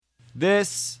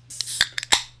This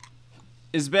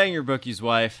is Bang Your Bookie's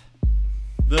Wife,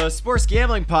 the sports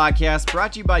gambling podcast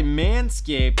brought to you by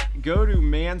Manscaped. Go to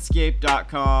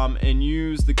manscaped.com and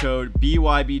use the code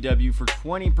BYBW for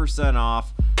 20%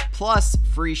 off plus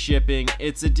free shipping.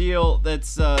 It's a deal that's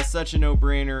such a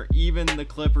no-brainer. Even the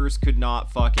Clippers could not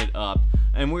fuck it up.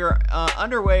 And we're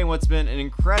underway in what's been an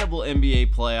incredible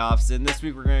NBA playoffs. And this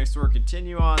week we're going to sort of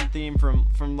continue on theme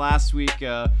from last week,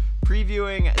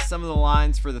 previewing some of the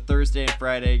lines for the Thursday and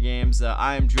Friday games.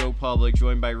 I am Joe Public,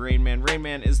 joined by Rainman.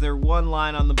 Rainman, is there one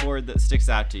line on the board that sticks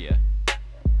out to you?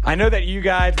 I know that you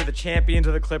guys were the champions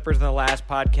of the Clippers in the last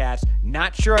podcast.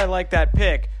 Not sure I like that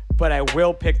pick, but I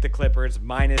will pick the Clippers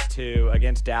 -2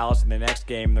 against Dallas in the next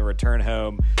game, the return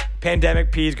home.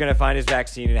 Pandemic P is going to find his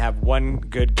vaccine and have one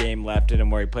good game left in him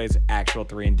where he plays actual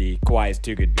 3-and-D. Kawhi is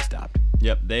too good to be stopped.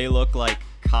 Yep, they look like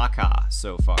caca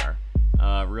so far.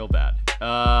 Real bad.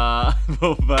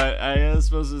 But I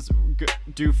suppose it's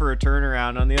due for a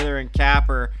turnaround. On the other end,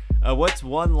 Capper, what's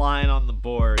one line on the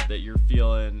board that you're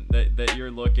feeling, that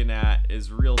you're looking at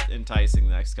is real enticing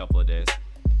the next couple of days?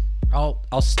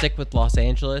 I'll stick with Los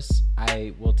Angeles.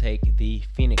 I will take the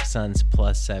Phoenix Suns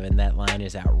 +7. That line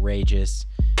is outrageous.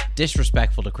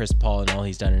 Disrespectful to Chris Paul and all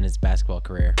he's done in his basketball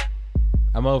career.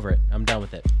 I'm over it. I'm done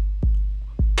with it.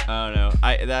 I don't know.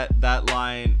 That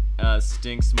line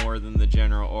stinks more than the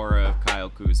general aura of Kyle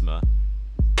Kuzma.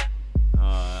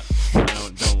 I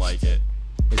don't like it.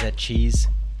 Is that cheese?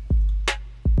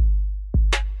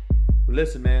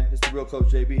 Listen, man, it's the real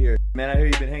Coach JB here. Man, I hear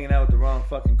you've been hanging out with the wrong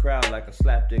fucking crowd like a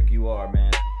slapdick you are,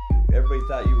 man. Everybody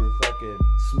thought you were fucking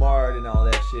smart and all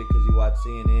that shit because you watch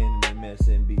CNN and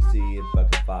MSNBC and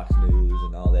fucking Fox News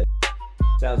and all that.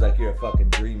 Sounds like you're a fucking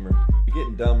dreamer. You're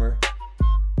getting dumber.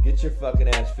 Get your fucking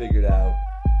ass figured out.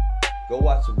 Go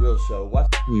watch the real show.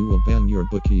 We will bang your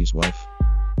bookie's wife.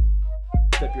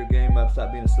 Step your game up.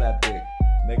 Stop being a slapdick.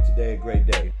 Make today a great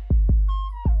day.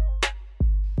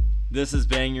 This is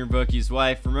Bang Your Bookie's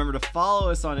Wife. Remember to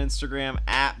follow us on Instagram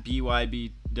at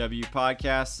BYBW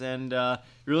Podcasts. And if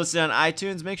you're listening on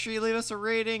iTunes, make sure you leave us a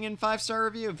rating and 5-star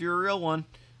review if you're a real one.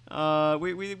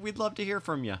 We'd love to hear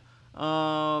from you.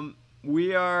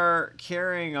 We are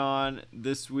carrying on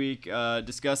this week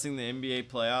discussing the NBA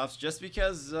playoffs just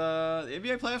because the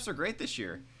NBA playoffs are great this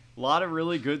year. A lot of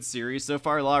really good series so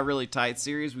far, a lot of really tight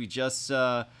series. We just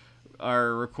are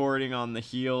recording on the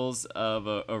heels of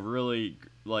a really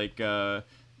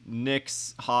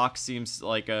Knicks Hawks seems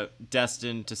like a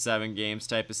destined to 7 games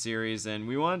type of series, and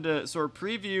we wanted to sort of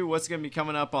preview what's going to be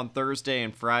coming up on Thursday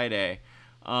and Friday.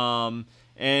 And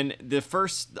the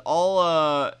first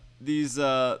these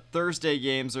Thursday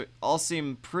games all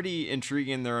seem pretty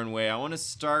intriguing in their own way. I want to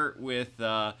start with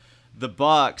the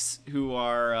Bucks, who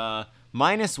are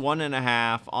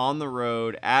 -1.5 on the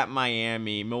road at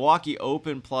Miami. Milwaukee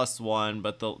open +1,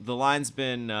 but the line's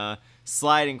been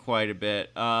sliding quite a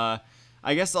bit.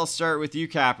 I guess I'll start with you,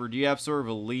 Capper. Do you have sort of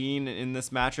a lean in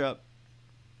this matchup?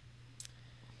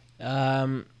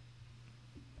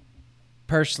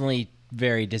 Personally,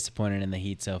 very disappointed in the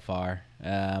Heat so far.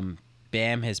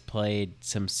 Bam has played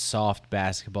some soft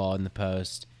basketball in the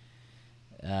post.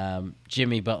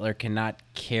 Jimmy Butler cannot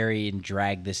carry and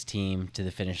drag this team to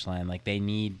the finish line. Like, they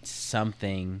need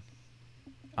something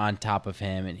on top of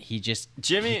him, and he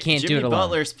can't do it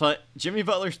alone. Jimmy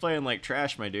Butler's playing like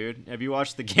trash, my dude. Have you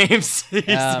watched the games?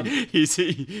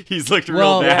 He's looked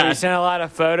real bad. Yeah, he sent a lot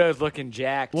of photos looking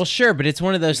jacked. Well, sure, but it's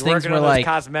one of those things where, like,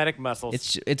 cosmetic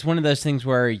muscles. It's one of those things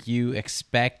where you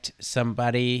expect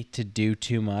somebody to do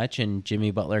too much, and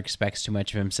Jimmy Butler expects too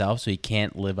much of himself, so he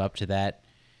can't live up to that,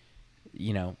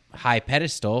 high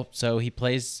pedestal. So he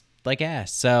plays like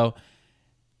ass. So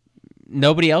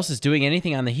nobody else is doing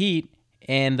anything on the Heat.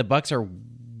 And the Bucks are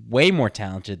way more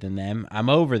talented than them. I'm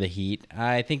over the Heat.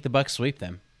 I think the Bucks sweep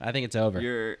them. I think it's over.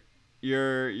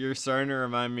 You're starting to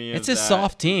remind me of It's a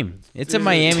soft team. It's a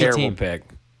Miami team. Pick.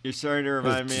 You're starting to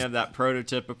remind me of that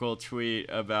prototypical tweet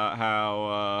about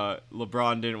how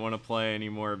LeBron didn't want to play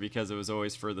anymore because it was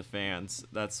always for the fans.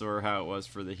 That's sort of how it was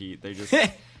for the Heat. They just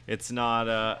it's not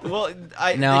I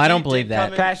don't believe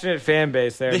that. Passionate fan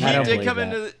base there.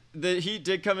 The Heat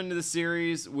did come into the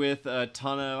series with a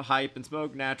ton of hype and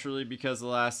smoke, naturally, because of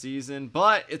last season.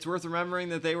 But it's worth remembering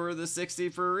that they were the 6th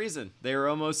seed for a reason. They were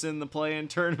almost in the play-in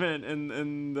tournament,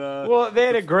 well, they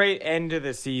had a great end to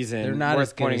the season. They're not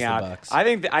as good as the Bucks. I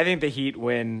think the Heat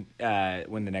win the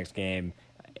next game.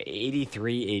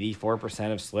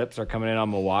 83-84% of slips are coming in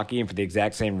on Milwaukee, and for the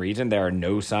exact same reason, there are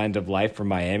no signs of life for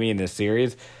Miami in this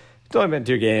series. It's only been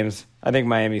 2 games. I think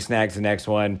Miami snags the next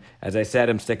one. As I said,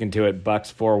 I'm sticking to it.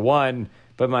 Bucks 4-1,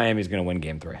 but Miami's going to win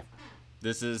Game 3.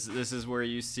 This is where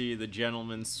you see the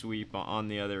gentleman's sweep on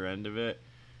the other end of it.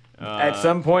 At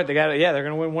some point, they're going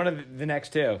to win one of the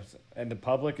next two. And the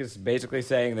public is basically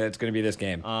saying that it's going to be this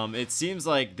game. It seems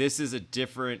like this is a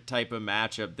different type of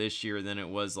matchup this year than it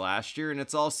was last year. And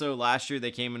it's also last year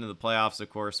they came into the playoffs, of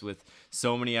course, with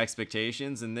so many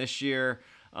expectations. And this year,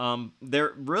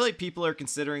 people are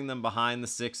considering them behind the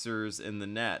Sixers and the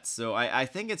Nets. So I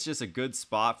think it's just a good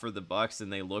spot for the Bucks,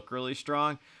 and they look really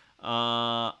strong.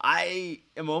 I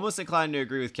am almost inclined to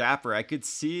agree with Capper. I could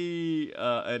see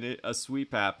a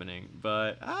sweep happening,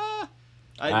 but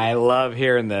I love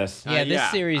hearing this. Yeah,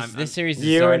 this series is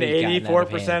you and already gotten out of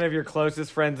 84% hand. of your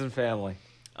closest friends and family.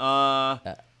 Yeah,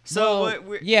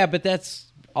 but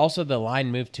that's also the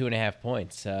line moved 2.5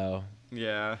 points. So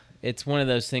yeah, it's one of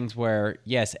those things where,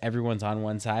 yes, everyone's on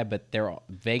one side, but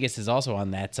Vegas is also on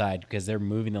that side because they're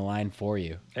moving the line for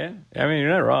you. Yeah, I mean, you're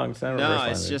not wrong. It's not a reverse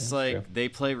line, it's just it's like true. they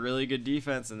play really good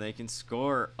defense and they can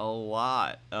score a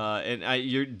lot.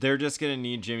 They're just gonna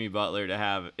need Jimmy Butler to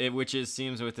have it, which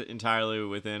seems entirely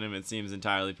within him. It seems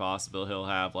entirely possible he'll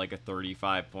have like a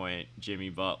 35-point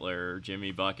Jimmy Butler or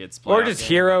Jimmy buckets, or just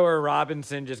Hero or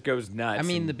Robinson just goes nuts. I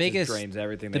mean, and the biggest just drains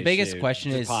everything. The they biggest shoot.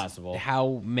 question It's is possible.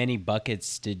 how many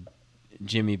buckets did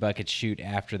Jimmy Buckets shoot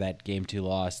after that Game 2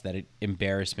 loss, that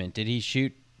embarrassment? Did he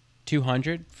shoot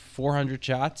 200, 400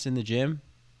 shots in the gym?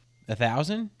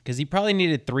 1,000? Because he probably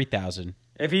needed 3,000.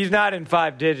 If he's not in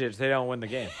 5 digits, they don't win the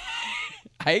game.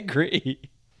 I agree.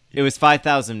 It was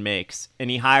 5,000 makes, and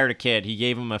he hired a kid. He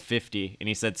gave him a 50, and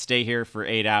he said, "Stay here for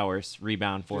 8 hours,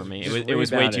 rebound for me." It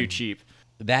was way too cheap.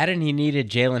 That, and he needed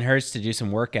Jalen Hurts to do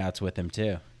some workouts with him,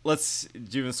 too. Let's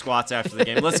do the squats after the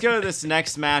game. Let's go to this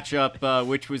next matchup,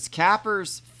 which was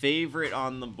Capper's favorite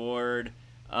on the board.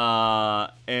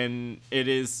 And it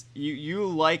is you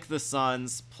like the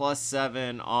Suns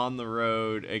 +7 on the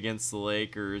road against the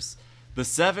Lakers. The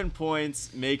 7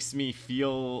 points makes me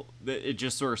feel that it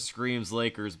just sort of screams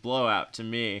Lakers blowout to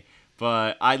me.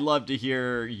 But I'd love to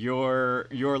hear your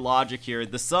logic here.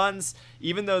 The Suns,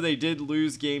 even though they did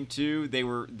lose Game 2,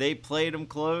 they played them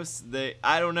close.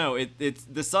 I don't know.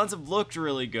 The Suns have looked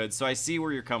really good, so I see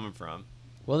where you're coming from.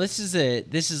 Well, this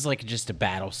is like just a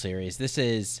battle series. This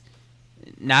is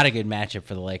not a good matchup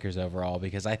for the Lakers overall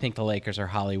because I think the Lakers are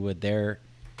Hollywood.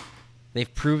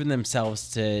 They've proven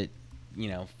themselves to,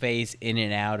 phase in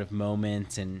and out of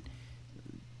moments and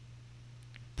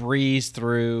breeze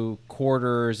through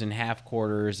quarters and half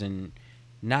quarters and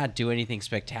not do anything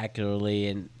spectacularly,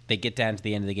 and they get down to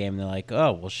the end of the game and they're like,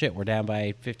 oh, well, shit, we're down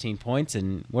by 15 points,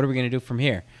 and what are we going to do from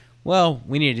here? Well,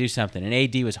 we need to do something. And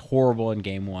AD was horrible in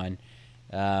Game 1.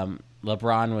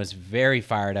 LeBron was very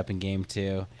fired up in Game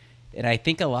 2. And I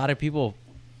think a lot of people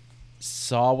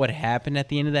saw what happened at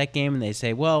the end of that game, and they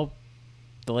say, well,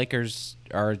 the Lakers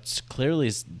are clearly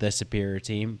the superior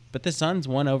team, but the Suns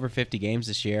won over 50 games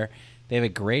this year. They have a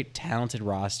great, talented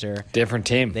roster. Different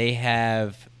team. They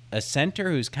have a center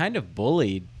who's kind of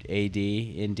bullied AD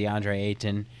in DeAndre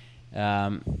Ayton.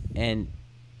 And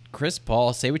Chris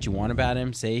Paul, say what you want about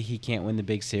him. Say he can't win the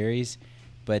big series.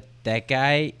 But that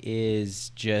guy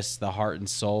is just the heart and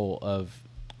soul of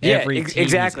every team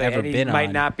exactly. he's ever and been he might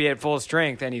on. not be at full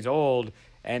strength, and he's old.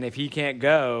 And if he can't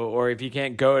go, or if he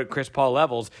can't go at Chris Paul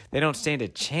levels, they don't stand a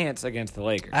chance against the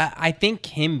Lakers. I think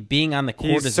him being on the court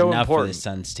He's is so enough important. for the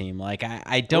Suns team. Like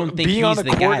I don't think being he's on the the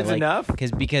court guy. is Like, enough?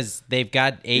 because they've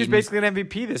got He's Ayton. basically an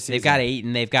MVP this season. They've got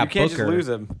Ayton. They've got You can't Booker. just lose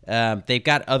him. They've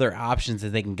got other options that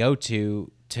they can go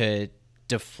to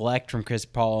deflect from Chris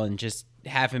Paul and just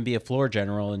have him be a floor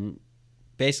general and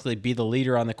basically be the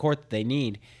leader on the court that they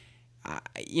need.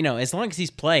 As long as he's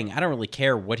playing, I don't really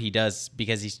care what he does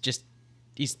because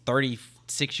he's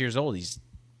 36 years old. He's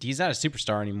not a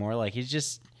superstar anymore. Like he's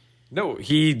just No,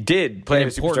 he did play An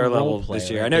at a important superstar level role this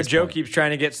player year. at I know this Joe point. keeps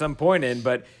trying to get some point in,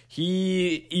 but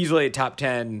he easily a top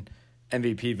 10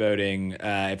 MVP voting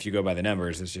if you go by the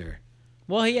numbers this year.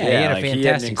 well, yeah, he had a fantastic he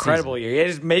had an incredible season. year. He had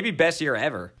his maybe best year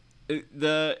ever.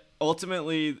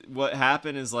 Ultimately, what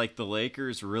happened is like the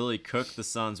Lakers really cooked the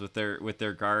Suns with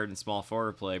their guard and small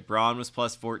forward play. Braun was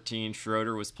 +14,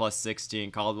 Schroeder was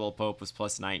 +16, Caldwell Pope was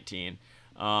 +19,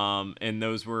 and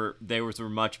those were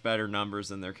much better numbers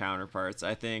than their counterparts.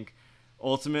 I think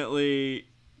ultimately,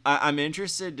 I'm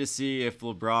interested to see if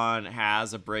LeBron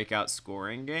has a breakout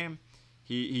scoring game.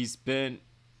 He's been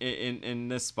in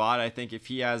this spot. I think if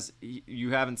you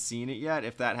haven't seen it yet.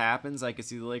 If that happens, I could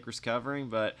see the Lakers covering.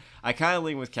 But I kind of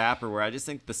lean with Capper, where I just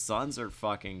think the Suns are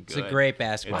fucking good. It's a great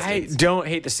basketball. I don't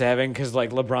hate the 7 because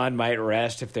like LeBron might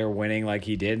rest if they're winning like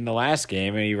he did in the last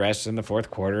game, and he rested in the fourth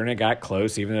quarter, and it got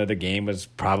close, even though the game was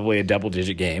probably a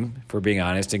double-digit game, if we're being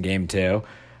honest, in Game 2.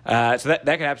 So that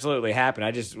could absolutely happen.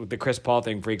 The Chris Paul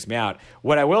thing freaks me out.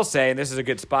 What I will say, and this is a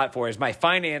good spot for, is my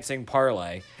financing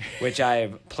parlay, which I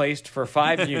have placed for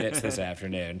 5 units this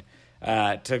afternoon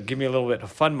to give me a little bit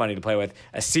of fun money to play with.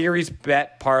 A series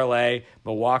bet parlay,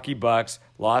 Milwaukee Bucks,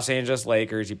 Los Angeles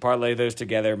Lakers. You parlay those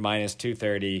together, minus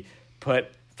 230. Put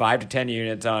 5 to 10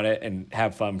 units on it and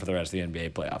have fun for the rest of the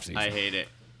NBA playoff season. I hate it.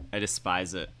 I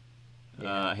despise it.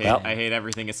 I hate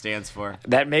everything it stands for.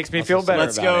 That makes me feel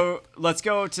better Let's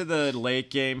go to the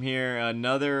late game here.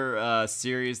 Another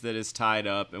series that is tied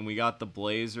up, and we got the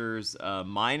Blazers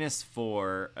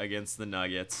 -4 against the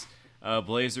Nuggets.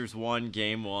 Blazers won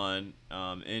game 1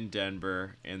 in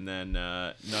Denver, and then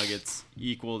Nuggets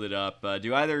equaled it up.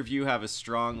 Do either of you have a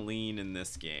strong lean in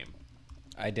this game?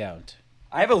 I don't.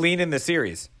 I have a lean in the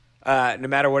series. No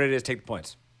matter what it is, take the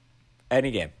points.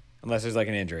 Any game, unless there's like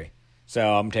an injury.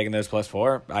 So I'm taking those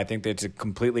 +4. I think that it's a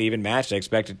completely even match. I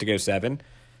expect it to go 7.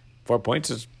 4 points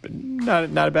is not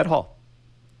a bad haul.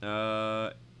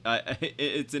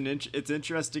 It's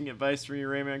interesting advice from you,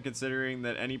 Rayman, considering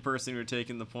that any person who had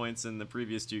taken the points in the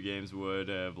previous 2 games would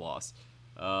have lost.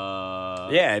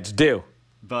 Yeah, it's due.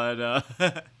 But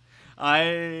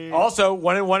I Also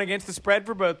 1-1 against the spread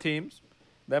for both teams.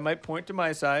 That might point to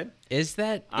my side. Is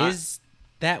that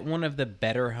one of the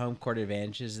better home court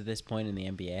advantages at this point in the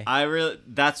NBA?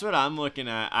 That's what I'm looking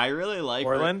at. I really like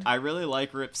Portland? I really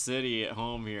like Rip City at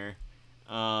home here.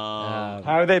 How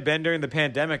have they been during the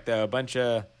pandemic though? A bunch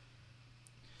of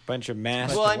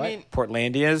mass Well, I mean,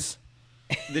 Portlandias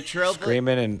the Trail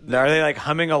screaming, and are they like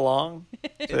humming along so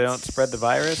they don't spread the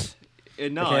virus?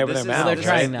 No, can't open this their is, mouths, They're this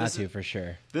trying is- not this to, is- for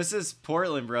sure. This is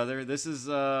Portland, brother. This is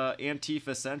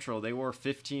Antifa Central. They wore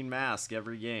 15 masks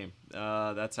every game.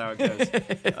 That's how it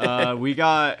goes. We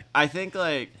got. I think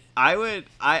like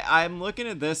I'm looking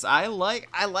at this. I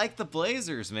like the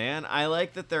Blazers, man. I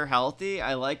like that they're healthy.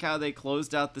 I like how they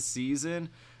closed out the season.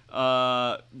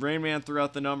 Rain Man threw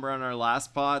out the number on our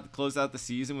last pod. Closed out the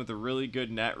season with a really good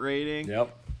net rating.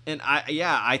 Yep. And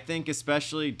I think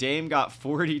especially Dame got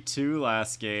 42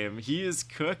 last game. He is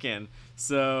cooking.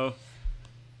 So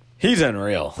He's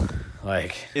unreal.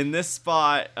 Like, in this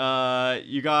spot,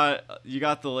 you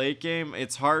got the late game.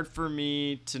 It's hard for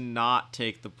me to not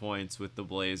take the points with the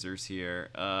Blazers here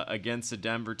against a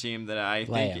Denver team that I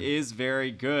think is very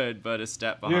good, but a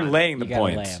step behind. you're laying the You gotta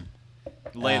lay points. 'em.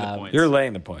 Lay the points. You're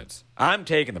laying the points. I'm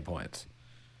taking the points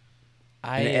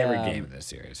I, in every game in this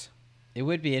series. It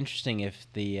would be interesting if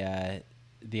the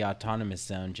autonomous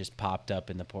zone just popped up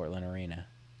in the Portland arena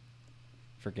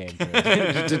for game 3.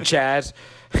 Just a Chaz.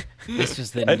 This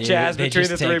was the A new. Chaz they between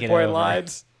just the take it 3-point over.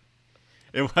 lines.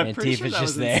 I'm pretty sure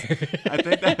Antifa's that just was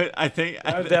in- there. I think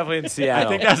I was definitely in Seattle. I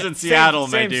think that's in Seattle,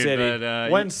 my same dude. city.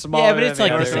 But One smaller. Yeah, but it's than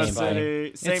like the the other. same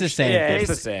City, thing. It's the same Yeah, thing. it's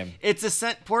the same. It's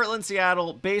Portland,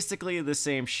 Seattle, basically the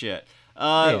same shit.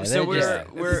 Yeah, So they're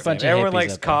just- we're it's a bunch of Everyone hippies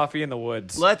likes up there. coffee in the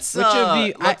woods. let's Which would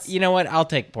be, let's- you know what? I'll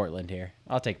take Portland here.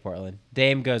 I'll take Portland.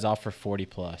 Dame goes off for 40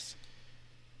 plus.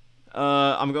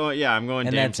 I'm going And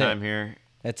Dame that's it. time here.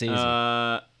 That's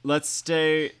easy. Let's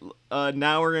stay.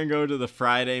 Now we're gonna go to the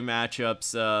Friday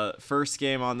matchups. First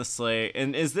game on the slate,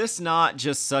 and is this not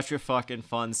just such a fucking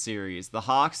fun series? The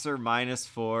Hawks are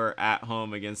 -4 at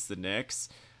home against the Knicks.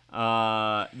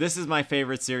 This is my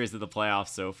favorite series of the playoffs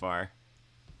so far.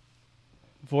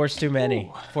 Force too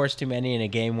many. Force too many in a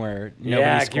game where nobody's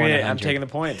yeah, give scoring me it. 100. I'm taking the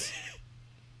points.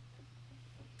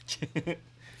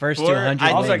 First Or- 200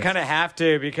 I- Also, I wins. kind of have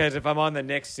to because if I'm on the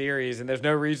Knicks series and there's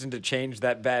no reason to change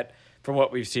that bet from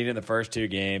what we've seen in the first 2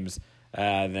 games,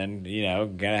 then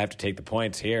gonna have to take the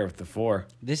points here with the 4.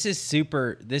 This is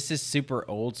super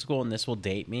old school, and this will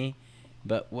date me.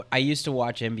 But I used to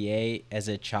watch NBA as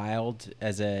a child,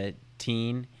 as a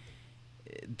teen.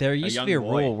 There used to be a young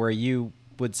boy. rule where you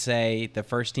would say the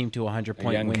first team to 100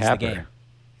 point young wins capper. the game.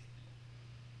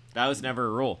 That was never a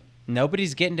rule.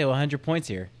 Nobody's getting to 100 points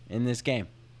here in this game,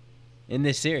 in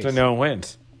this series. So no one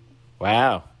wins.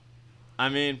 Wow. I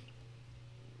mean,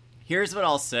 here's what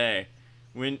I'll say: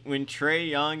 when Trae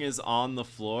Young is on the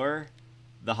floor,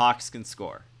 the Hawks can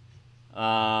score.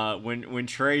 When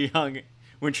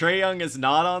Trae Young is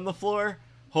not on the floor,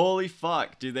 holy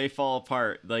fuck, do they fall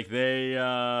apart? Like they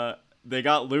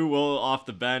got Lou Will off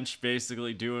the bench,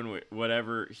 basically doing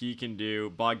whatever he can do.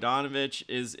 Bogdanovich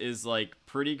is like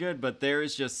pretty good, but there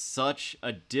is just such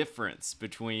a difference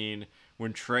between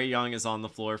when Trae Young is on the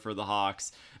floor for the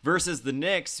Hawks versus the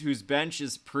Knicks, whose bench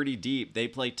is pretty deep. They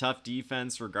play tough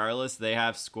defense regardless. They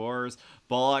have scorers.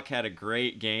 Bullock had a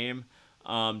great game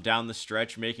down the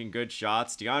stretch, making good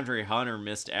shots. DeAndre Hunter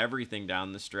missed everything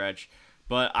down the stretch.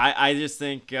 But I just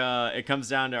think it comes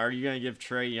down to, are you going to give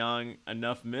Trae Young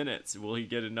enough minutes? Will he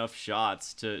get enough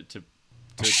shots to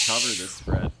to cover this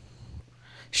spread.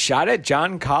 Shot at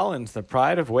John Collins, the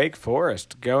pride of Wake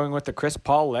Forest, going with the Chris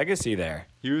Paul legacy there.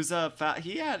 He was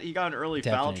he got an early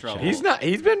foul Definite trouble. shot.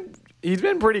 He's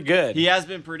been pretty good. He has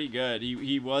been pretty good.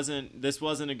 This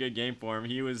wasn't a good game for him.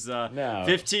 He was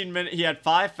 15 minutes. He had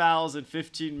 5 fouls in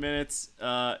 15 minutes,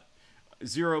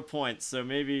 0 points. So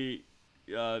maybe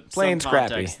Playing some scrappy.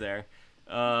 context there.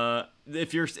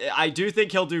 I do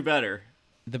think he'll do better.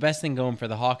 The best thing going for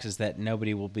the Hawks is that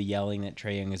nobody will be yelling that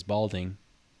Trae Young is balding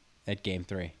at Game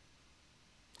 3.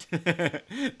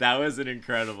 That was an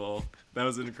incredible. That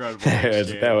was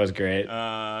that was great.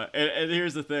 And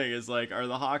here's the thing: is like, are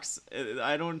the Hawks?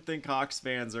 I don't think Hawks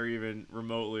fans are even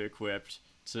remotely equipped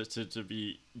to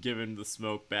be given the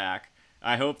smoke back.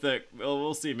 I hope that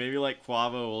we'll see. Maybe like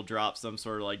Quavo will drop some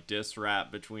sort of like diss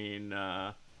rap between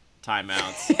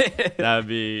timeouts. That would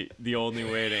be the only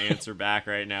way to answer back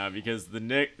right now, because the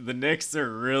Knicks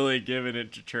are really giving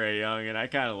it to Trae Young, and I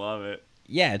kind of love it.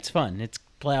 Yeah, it's fun. It's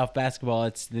playoff basketball.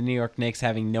 It's the New York Knicks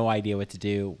having no idea what to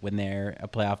do when they're a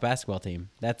playoff basketball team.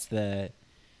 That's the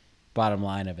bottom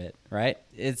line of it, right?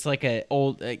 It's like act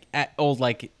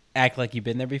like you've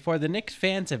been there before. The Knicks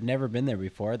fans have never been there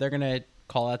before. They're gonna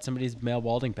call out somebody's male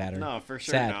balding pattern. No, for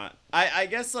sure Sad. not. I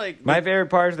guess like My favorite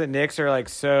part is the Knicks are like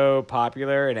so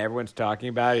popular and everyone's talking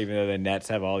about it, even though the Nets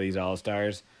have all these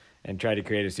all-stars and try to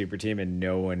create a super team and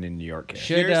no one in New York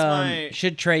cares.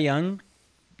 Should Trae Young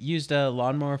used a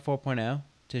lawnmower 4.0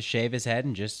 to shave his head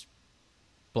and just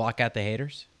block out the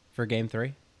haters for Game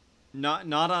 3? Not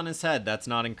on his head. That's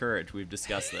not encouraged. We've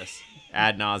discussed this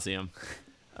ad nauseum.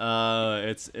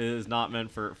 It is not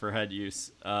meant for head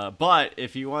use. But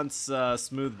if he wants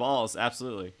smooth balls,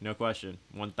 absolutely, no question,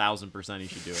 1,000% he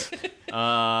should do it.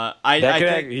 I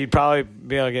think He'd probably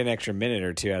be able to get an extra minute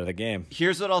or two out of the game.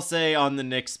 here's what I'll say on the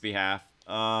Knicks' behalf.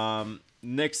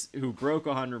 Knicks, who broke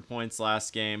 100 points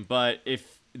last game, but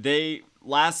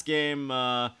last game,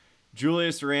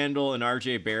 Julius Randle and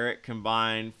RJ Barrett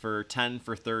combined for 10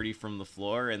 for 30 from the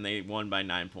floor, and they won by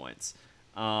 9 points.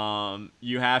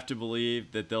 You have to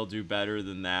believe that they'll do better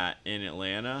than that in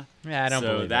Atlanta. Yeah, I don't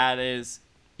believe that is,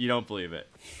 you don't believe it.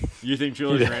 You think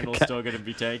Julius Randle is still going to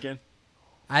be taken?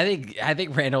 I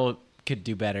think Randall could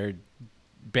do better.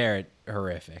 Barrett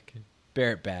horrific.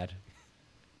 Barrett bad.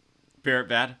 Barrett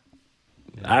bad?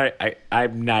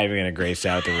 I'm not even gonna grace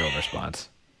out the real response.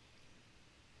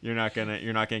 You're not gonna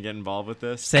get involved with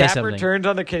this? Say Cap something. returns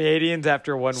on the Canadians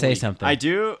after 1 Say week. something.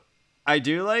 I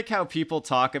do like how people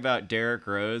talk about Derrick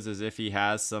Rose as if he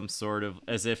has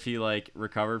as if he like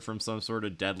recovered from some sort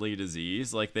of deadly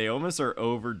disease. Like, they almost are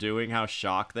overdoing how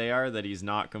shocked they are that he's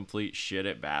not complete shit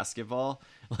at basketball.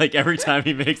 Like, every time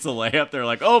he makes a layup, they're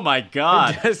like, "Oh my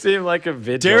god, It does seem like a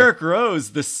vigil. Derrick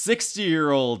Rose, the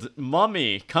 60-year-old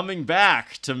mummy, coming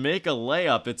back to make a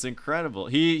layup." It's incredible.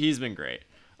 He's been great,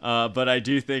 but I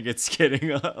do think it's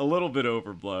getting a little bit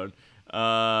overblown.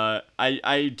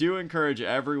 I do encourage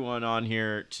everyone on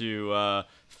here to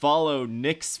follow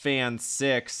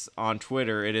KnicksFan6 on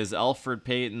Twitter. It is Alfred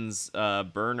Payton's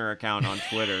burner account on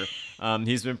Twitter.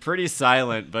 He's been pretty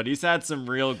silent, but he's had some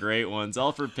real great ones.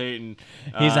 Alfred Payton.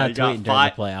 He's not he got tweeting during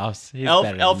the playoffs. He's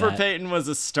better than Alfred that. Payton was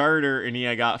a starter, and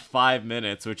he got 5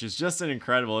 minutes, which is just an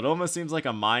incredible. It almost seems like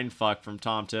a mind fuck from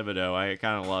Tom Thibodeau. I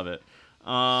kind of love it.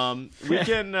 We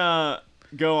can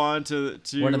go on to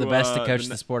One of the best to coach the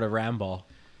the sport of round ball.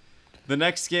 the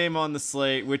next game on the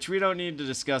slate, which we don't need to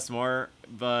discuss more,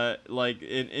 but like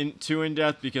in too in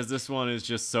depth, because this one is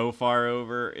just so far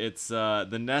over. It's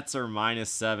the Nets are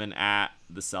 -7 at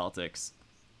the Celtics.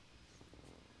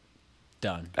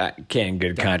 Done. Can't in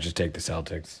good conscience take the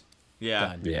Celtics. Yeah,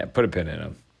 Done. Yeah, put a pin in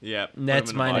them. yeah. put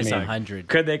Nets them in the minus bottom. 100.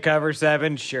 Could they cover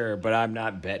 7? Sure, but I'm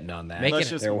not betting on that. Make Let's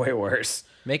it- just They're way worse.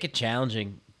 Make it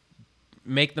challenging.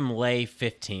 Make them lay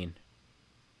 15.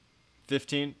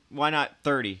 15. Why not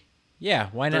 30? Yeah,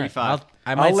 why not? 35.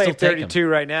 I might I'll lay still take 'em. 32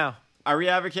 right now. Are we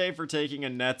advocating for taking a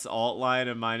Nets alt line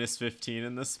at -15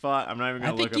 in this spot? I'm not even I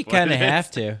gonna look think up you what kind of it is.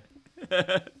 have to.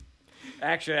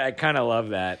 Actually, I kind of love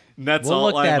that. Nets We'll alt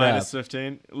look line that up.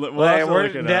 -15. We'll Well, have to we're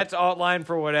look it Nets up. alt line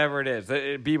for whatever it is.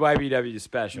 BYBW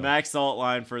special. Max alt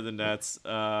line for the Nets.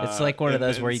 It's like one of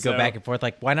those where you go back and forth,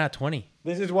 like, why not 20?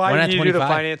 This is Why why not you do the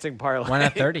 25? financing parlay. Why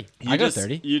not 30? I go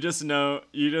 30. You just know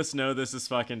this is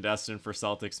fucking destined for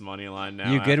Celtics money line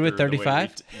now. You good with after the way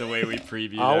 35? The way we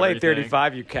previewed. I'll lay everything.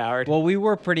 35, you coward. Well, we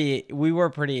were pretty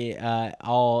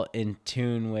all in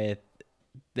tune with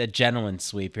the gentleman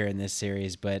sweep here in this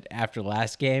series, but after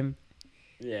last game,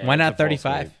 Yeah, why it's not a full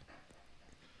 35? sweep.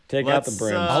 Take out the Let's,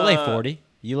 brim. I'll lay 40.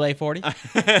 You lay 40?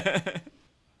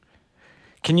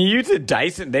 Can you use a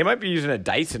Dyson? They might be using a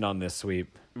Dyson on this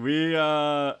sweep. We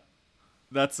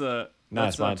that's a Not a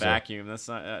That's not sponsor. vacuum. That's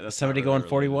not. That's Somebody not really going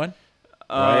 41?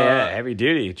 Oh, yeah, heavy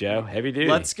duty, Joe. Heavy duty.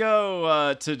 Let's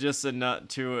go to just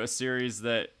to a series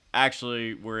that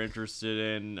actually we're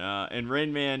interested in. And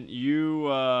Rain Man, you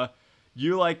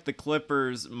like the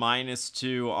Clippers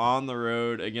 -2 on the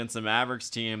road against a Mavericks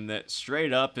team that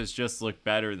straight up has just looked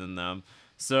better than them.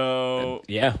 So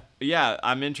yeah.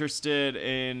 I'm interested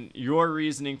in your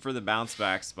reasoning for the bounce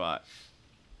back spot.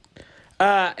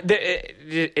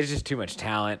 It's just too much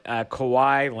talent.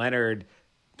 Kawhi Leonard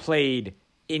played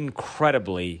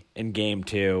incredibly in game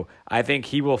 2. I think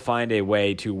he will find a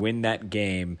way to win that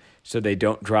game so they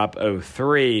don't drop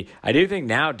 0-3. I do think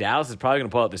now Dallas is probably going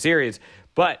to pull out the series,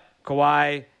 but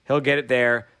Kawhi, he'll get it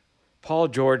there. Paul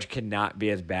George cannot be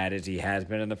as bad as he has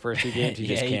been in the first 2 games. He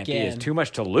just can't be. He has too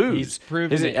much to lose. He's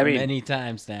proven it many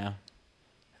times now.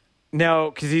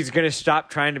 No, because he's going to stop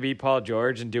trying to be Paul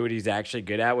George and do what he's actually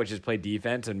good at, which is play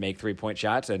defense and make 3-point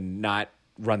shots and not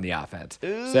run the offense.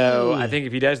 Ooh. So I think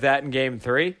if he does that in game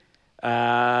 3,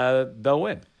 they'll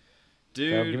win.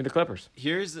 Dude, so give me the Clippers.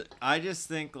 I just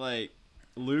think like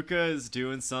Luka is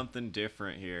doing something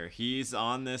different here. He's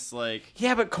on this like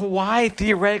yeah, but Kawhi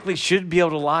theoretically should be able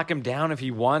to lock him down if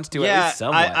he wants to. Yeah, at least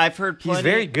somewhat. I've heard plenty. He's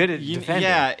very good at defending.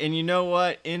 Yeah, and you know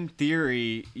what? In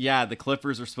theory, yeah, the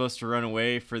Clippers are supposed to run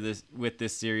away with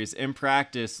this series. In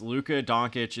practice, Luka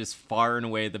Doncic is far and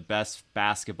away the best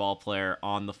basketball player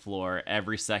on the floor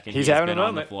every second he's having been a on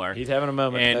moment. The floor. He's having a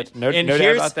moment. And, That's no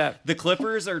doubt about that. The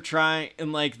Clippers are trying,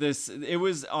 and like this, it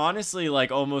was honestly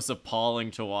like almost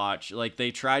appalling to watch. Like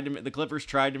the Clippers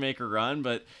tried to make a run,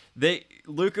 but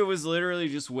Luka was literally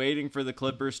just waiting for the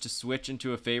Clippers to switch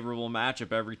into a favorable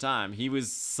matchup every time. He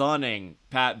was sunning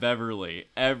Pat Beverly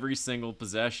every single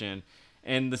possession,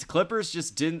 and the Clippers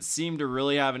just didn't seem to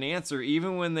really have an answer,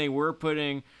 even when they were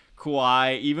putting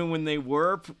Kawhi, even when they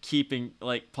were keeping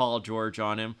like Paul George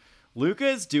on him. Luka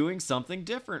is doing something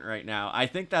different right now. I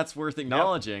think that's worth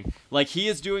acknowledging. Yep. Like he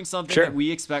is doing something that we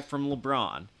expect from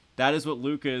LeBron. That is what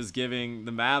Luka is giving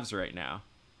the Mavs right now.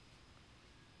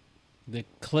 The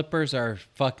Clippers are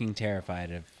fucking terrified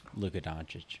of Luka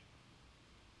Doncic.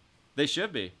 They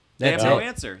should be. They have no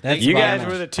answer. You guys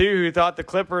were the 2 who thought the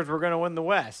Clippers were going to win the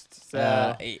West.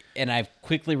 So. And I've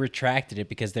quickly retracted it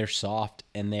because they're soft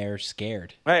and they're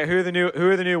scared. All right, who are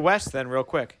the new West then, real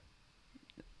quick?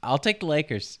 I'll take the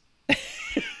Lakers.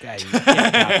 God, you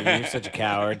can't copy me. You're such a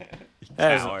coward.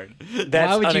 Coward. That's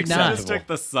Why would you not? You just took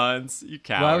the Suns. You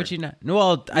coward. Why would you not? No,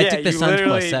 well, I took the Suns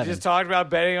plus 7. You just talked about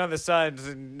betting on the Suns,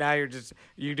 and now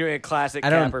you're doing a classic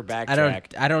capper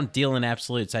backtrack. I don't deal in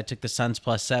absolutes. I took the Suns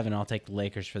plus 7. I'll take the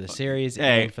Lakers for the series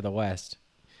and for the West.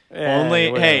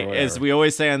 Whatever. As we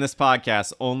always say on this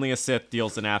podcast, only a Sith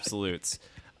deals in absolutes.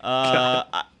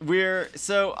 I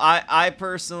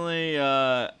personally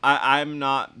I'm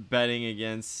not betting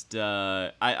against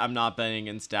I'm not betting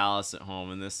against Dallas at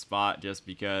home in this spot just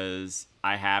because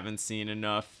I haven't seen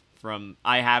a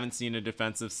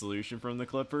defensive solution from the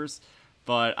Clippers,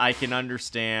 but I can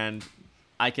understand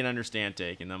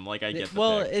taking them. Like I get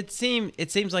the pick. it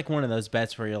seems like one of those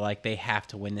bets where you're like they have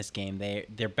to win this game.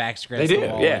 Their backs against the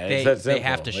wall. Yeah, they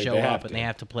have to show up and they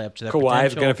have to play up to their potential.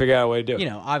 Kawhi's going to figure out a way to do it. You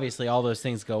know, obviously all those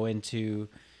things go into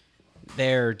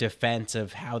their defense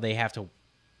of how they have to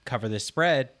cover this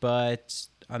spread, but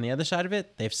on the other side of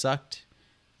it, they've sucked.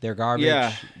 They're garbage.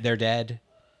 Yeah. They're dead.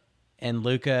 And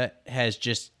Luka has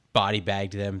just body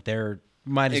bagged them. They're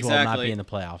might as well not be in the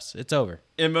playoffs. It's over.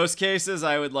 In most cases,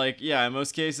 I would be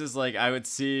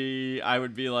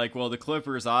like, well, the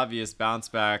Clippers obvious bounce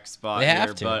back spot they here,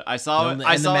 have to. But I saw with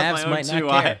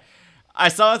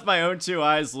my own 2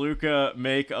 eyes Luka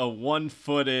make a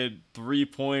one-footed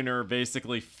 3-pointer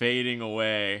basically fading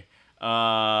away.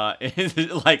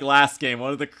 Like last game,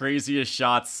 one of the craziest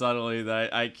shots suddenly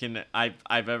that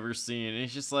I've ever seen. And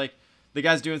it's just like the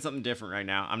guy's doing something different right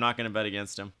now. I'm not going to bet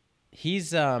against him.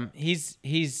 He's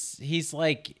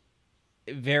like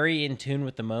very in tune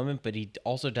with the moment, but he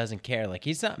also doesn't care. Like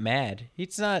he's not mad.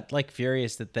 He's not like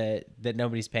furious that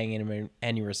nobody's paying him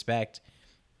any respect.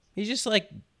 He's just like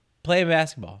playing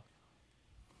basketball.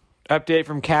 Update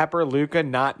from Capper: Luka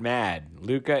not mad.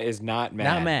 Luka is not mad.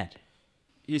 Not mad.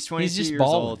 He's 22 years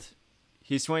old.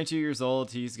 He's 22 years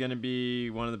old. He's going to be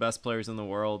one of the best players in the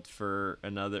world for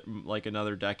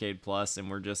another decade plus, and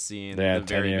we're just seeing the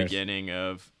very beginning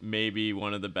of maybe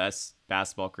one of the best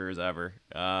basketball careers ever.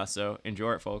 So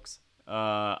enjoy it, folks.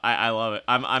 I love it.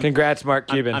 Congrats, Mark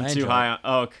Cuban. I'm too high on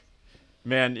Oak.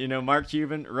 Man, Mark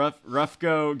Cuban, rough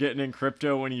go getting in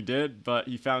crypto when he did, but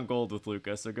he found gold with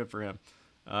Luka, so good for him.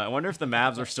 I wonder if the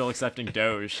Mavs are still accepting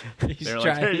Doge. They're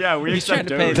like, hey, yeah, we accept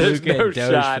Doge. Luka and Doge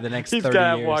for the next 30 years. He's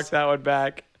got to walk that one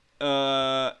back.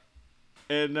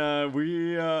 And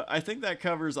I think that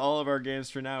covers all of our games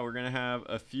for now. We're going to have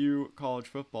a few college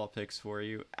football picks for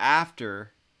you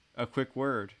after a quick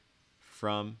word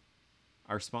from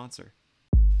our sponsor.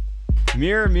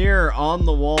 Mirror, mirror on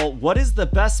the wall, what is the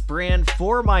best brand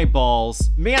for my balls?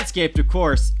 Manscaped, of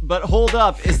course. But hold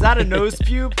up, is that a nose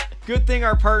pube? Good thing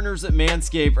our partners at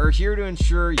Manscaped are here to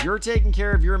ensure you're taking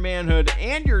care of your manhood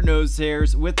and your nose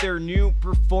hairs with their new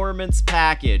Performance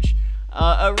Package.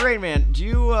 Rain Man, do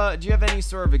you have any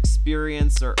sort of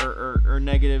experience or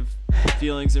negative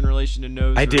feelings in relation to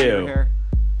nose I or do. ear hair?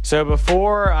 So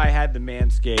before I had the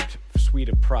Manscaped suite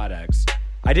of products,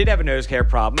 I did have a nose hair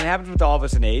problem. It happens with all of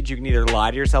us in age. You can either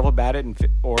lie to yourself about it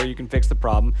or you can fix the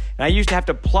problem. And I used to have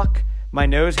to pluck my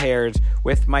nose hairs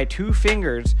with my 2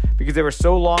 fingers because they were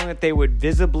so long that they would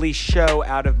visibly show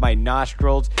out of my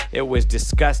nostrils. It was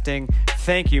disgusting.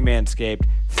 Thank you, Manscaped.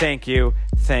 Thank you.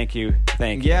 Thank you.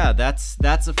 Thank you. Yeah, that's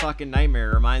a fucking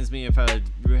nightmare. It reminds me of how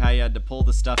you had to pull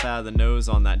the stuff out of the nose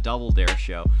on that Double Dare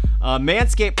show.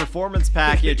 Manscaped Performance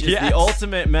Package is Yes. the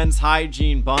ultimate men's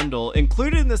hygiene bundle.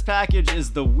 Included in this package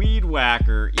is the Weed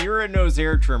Whacker ear and nose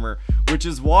hair trimmer, which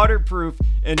is waterproof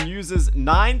and uses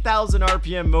 9,000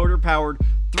 RPM motor-powered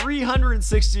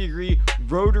 360-degree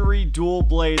rotary dual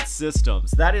blade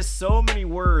systems. That is so many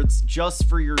words just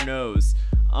for your nose.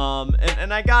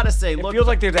 And I gotta say, It look, feels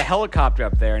like there's a helicopter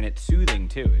up there, and it's soothing,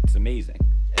 too. It's amazing.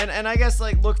 And I guess,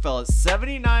 like, look, fellas,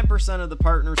 79% of the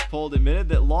partners polled admitted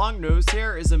that long nose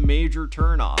hair is a major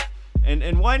turnoff.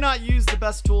 And why not use the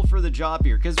best tool for the job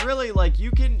here? Because really, like, you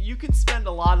can spend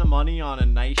a lot of money on a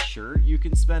nice shirt. You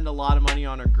can spend a lot of money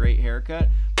on a great haircut.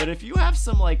 But if you have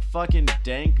some, like, fucking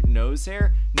dank nose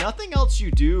hair, nothing else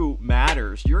you do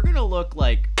matters. You're going to look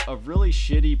like a really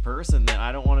shitty person that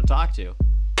I don't want to talk to.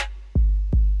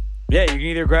 Yeah, you can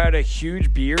either grow out a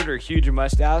huge beard or a huge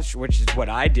mustache, which is what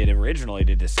I did originally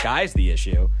to disguise the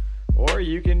issue, or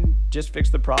you can just fix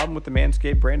the problem with the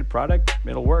Manscaped branded product.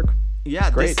 It'll work.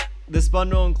 Yeah, Great. This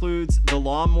bundle includes the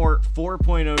Lawnmower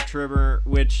 4.0 trimmer,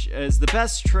 which is the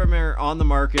best trimmer on the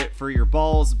market for your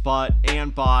balls, butt,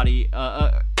 and body.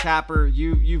 Capper,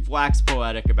 you've waxed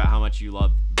poetic about how much you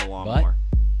love the Lawnmower.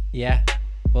 Yeah,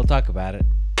 we'll talk about it.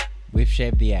 We've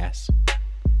shaved the ass.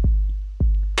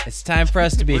 It's time for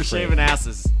us to be We're free. shaving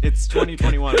asses. It's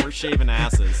 2021. We're shaving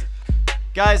asses.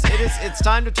 Guys, it's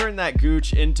time to turn that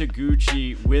gooch into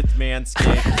Gucci with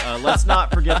Manscaped. Let's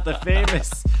not forget the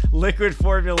famous liquid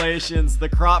formulations, the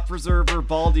Crop Preserver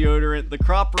Ball Deodorant, the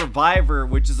Crop Reviver,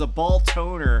 which is a ball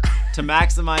toner to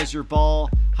maximize your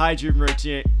ball hygiene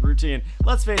routine.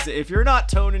 Let's face it, if you're not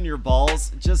toning your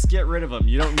balls, just get rid of them.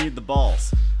 You don't need the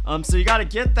balls. So you got to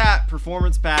get that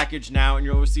performance package now, and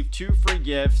you'll receive 2 free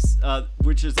gifts,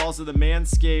 which is also the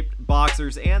Manscaped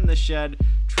boxers and the Shed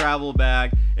travel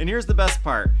bag. And here's the best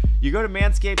part. You go to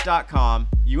manscaped.com,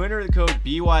 you enter the code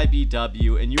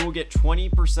BYBW, and you will get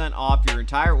 20% off your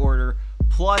entire order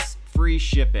plus free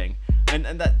shipping. And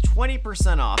that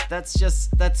 20% off,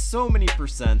 that's so many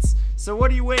percents. So what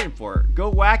are you waiting for? Go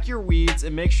whack your weeds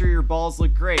and make sure your balls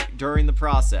look great during the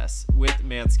process with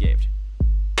Manscaped.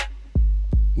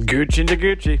 Gooch into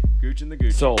Gucci. Gooch and the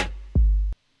Gooch. Sold.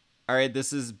 All right,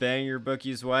 this is Bang Your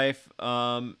Bookie's wife.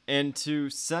 And to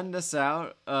send us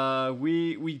out,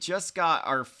 we just got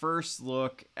our first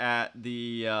look at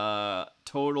the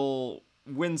total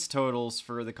wins totals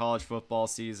for the college football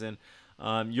season.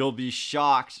 You'll be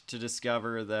shocked to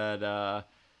discover that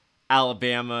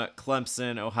Alabama,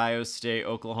 Clemson, Ohio State,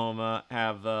 Oklahoma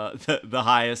have the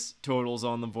highest totals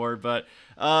on the board. But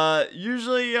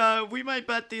usually we might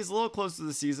bet these a little close to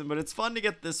the season, but it's fun to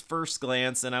get this first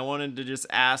glance. And I wanted to just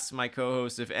ask my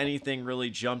co-host if anything really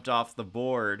jumped off the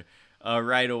board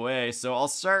right away. So I'll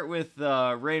start with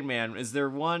Rain Man. Is there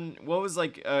one? What's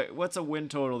a win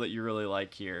total that you really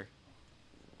like here?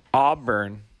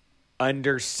 Auburn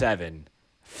under 7.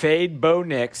 Fade Bo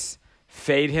Nix.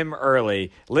 Fade him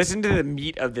early. Listen to the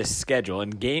meat of this schedule.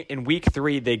 In week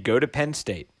 3, they go to Penn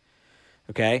State.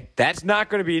 Okay? That's not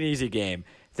going to be an easy game.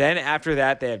 Then after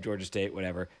that, they have Georgia State,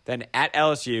 whatever. Then at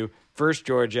LSU, versus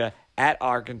Georgia, at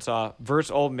Arkansas,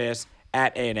 versus Ole Miss,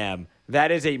 at A&M. That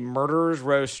is a murderer's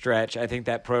row stretch. I think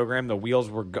that program, the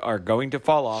wheels are going to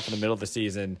fall off in the middle of the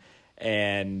season,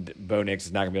 and Bo Nix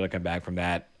is not going to be able to come back from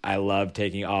that. I love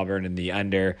taking Auburn in the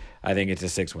under. I think it's a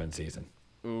 6-win season.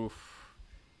 Oof.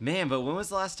 Man, but when was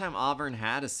the last time Auburn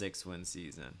had a 6-win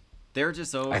season? They're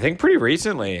just over. I think pretty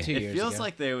recently. It feels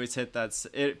like they always hit that.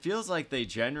 It feels like they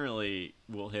generally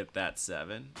will hit that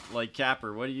 7. Like,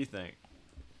 Capper, what do you think?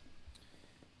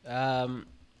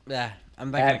 Yeah,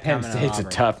 I'm not At gonna Penn comment on State's a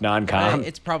Auburn. tough non-com.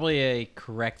 It's probably a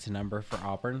correct number for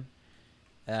Auburn.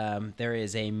 There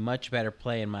is a much better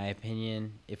play, in my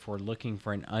opinion, if we're looking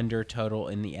for an under total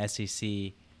in the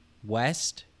SEC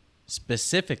West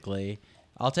specifically.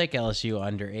 I'll take LSU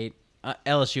under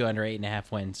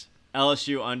 8.5 wins.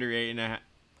 LSU under 8.5.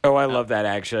 Oh, I love that,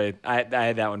 actually. I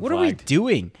had that one What flagged. are we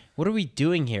doing? What are we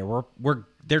doing here?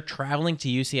 They're traveling to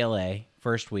UCLA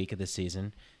first week of the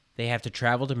season. They have to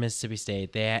travel to Mississippi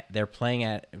State. They're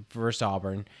playing versus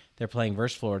Auburn. They're playing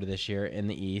versus Florida this year in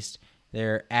the East.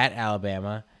 They're at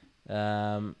Alabama.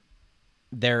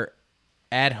 They're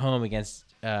at home against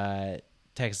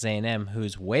Texas A&M,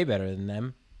 who's way better than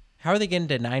them. How are they getting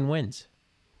to 9 wins?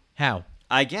 How?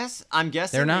 I'm guessing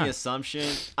They're not.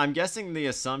 I'm guessing the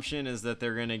assumption is that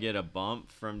they're going to get a bump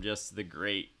from just the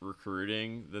great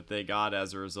recruiting that they got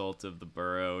as a result of the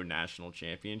Burrow National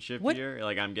Championship year.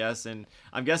 Like I'm guessing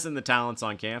the talent's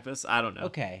on campus. I don't know.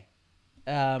 Okay.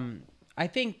 I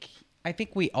think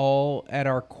we all at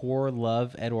our core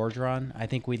love Ed Orgeron. I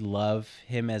think we love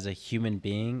him as a human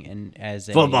being and as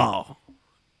a Football.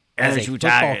 as a LSU football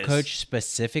Tigers. coach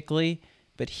specifically,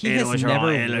 but he has LSU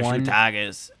never won.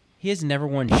 Tigers. He has never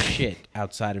won shit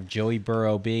outside of Joey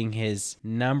Burrow being his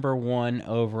number 1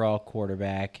 overall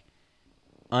quarterback,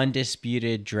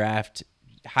 undisputed draft,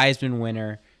 Heisman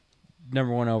winner,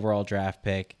 number 1 overall draft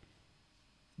pick.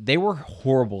 They were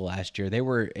horrible last year. They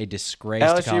were a disgrace to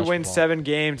LSU college wins football. 7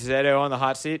 games. Is Edo on the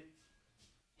hot seat?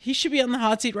 He should be on the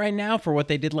hot seat right now for what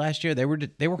they did last year. They were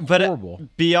But horrible.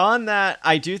 beyond that,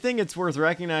 I do think it's worth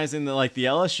recognizing that like the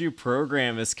LSU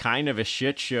program is kind of a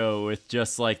shit show with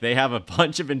just like they have a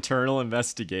bunch of internal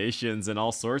investigations and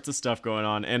all sorts of stuff going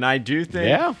on. And I do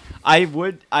think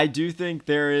I do think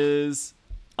there is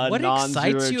a What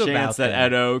excites you non-zero about chance that them?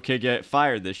 Edo could get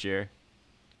fired this year.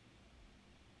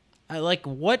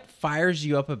 What fires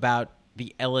you up about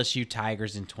the LSU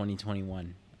Tigers in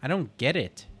 2021? I don't get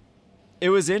it. It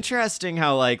was interesting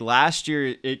how like last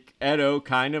year Edo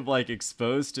kind of like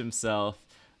exposed himself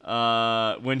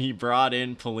when he brought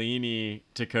in Pelini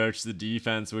to coach the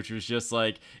defense, which was just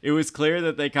like it was clear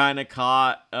that they kind of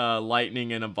caught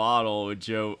lightning in a bottle with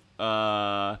Joe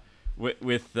Joe,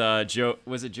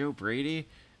 was it Joe Brady?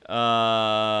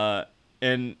 And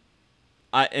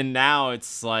now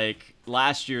it's like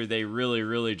last year they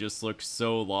really just looked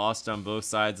so lost on both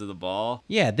sides of the ball.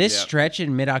 Yeah, this Yep. stretch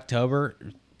in mid-October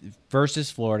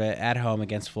versus Florida, at home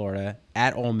against Florida,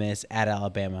 at Ole Miss, at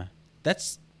Alabama.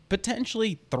 That's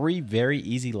potentially 3 very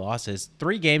easy losses.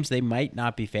 3 games they might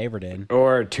not be favored in.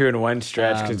 Or 2-1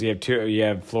 stretch because you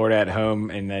have Florida at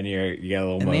home and then you got a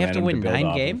little And they have to win build 9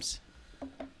 off of. games?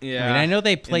 Yeah, I mean, I know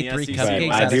they in played the 3 SEC.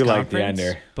 cupcakes I out do of like the conference,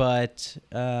 under. but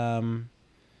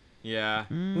Yeah.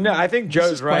 No, I think This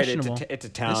Joe's is right. questionable. It's a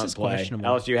This talent is play. questionable.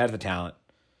 LSU has the talent.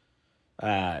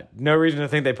 No reason to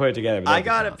think they put it together. But they I have the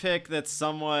got a talent. pick that's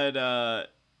somewhat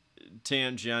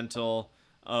tangential,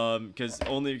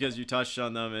 because you touched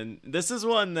on them, and this is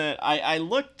one that I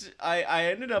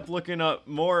ended up looking up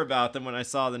more about them when I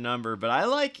saw the number, but I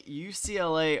like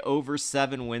UCLA over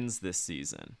 7 wins this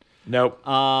season. Nope.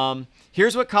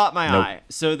 Here's what caught my Nope. eye.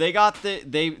 So they got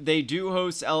they do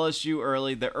host LSU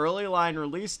early. The early line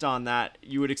released on that,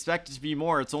 you would expect it to be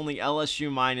more. It's only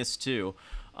LSU -2.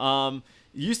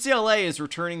 UCLA is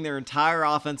returning their entire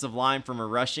offensive line from a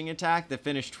rushing attack that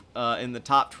finished in the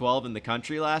top 12 in the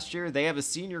country last year. They have a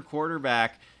senior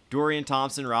quarterback, Dorian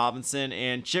Thompson-Robinson,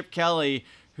 and Chip Kelly,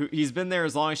 he's been there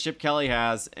as long as Chip Kelly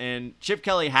has, and Chip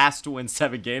Kelly has to win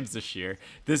 7 games this year.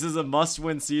 This is a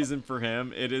must-win season for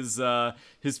him. It is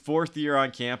his 4th year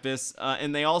on campus,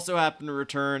 and they also happen to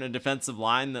return a defensive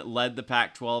line that led the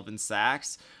Pac-12 in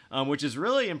sacks, which is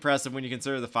really impressive when you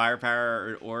consider the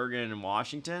firepower at Oregon and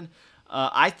Washington.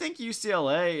 I think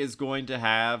UCLA is going to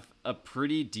have a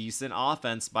pretty decent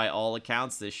offense by all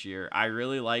accounts this year. I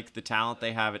really like the talent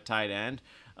they have at tight end.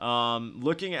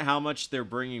 Looking at how much they're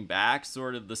bringing back,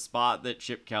 sort of the spot that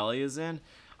Chip Kelly is in,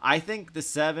 I think the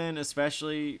 7,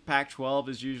 especially Pac-12,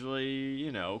 is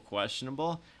usually,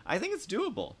 questionable. I think it's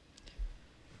doable.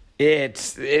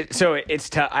 It's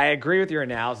tough. I agree with your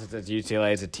analysis that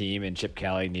UCLA is a team and Chip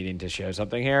Kelly needing to show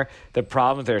something here. The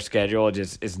problem with their schedule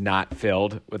just is not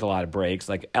filled with a lot of breaks.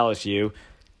 Like LSU,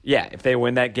 yeah, if they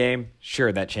win that game,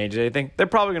 sure, that changes anything. They're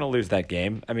probably going to lose that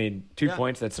game. I mean, 2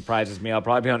 points, that surprises me. I'll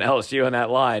probably be on LSU on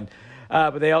that line.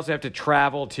 But they also have to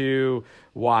travel to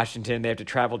Washington. They have to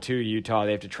travel to Utah.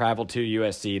 They have to travel to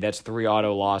USC. That's 3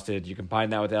 auto losses. You combine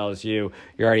that with LSU,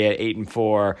 you're already at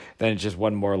 8-4. Then it's just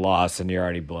 1 more loss, and you're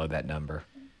already below that number.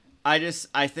 I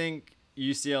think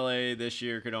UCLA this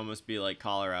year could almost be like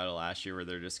Colorado last year, where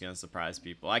they're just going to surprise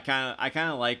people. I kind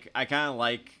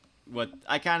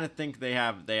of think they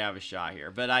have a shot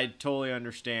here, but I totally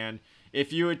understand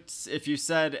if you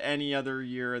said any other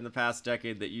year in the past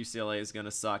decade that UCLA is going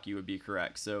to suck, you would be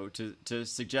correct. So to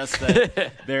suggest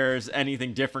that there's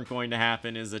anything different going to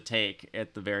happen is a take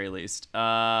at the very least.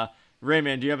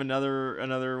 Rayman, do you have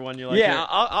another one you like? Yeah, here?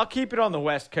 I'll keep it on the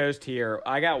West Coast here.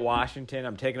 I got Washington.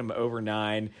 I'm taking them over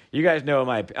 9. You guys know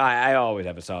I always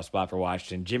have a soft spot for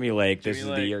Washington. Jimmy Lake, this is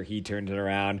the year he turns it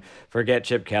around. Forget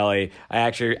Chip Kelly. I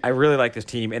really like this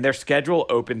team, and their schedule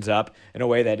opens up in a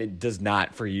way that it does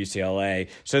not for UCLA.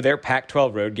 So their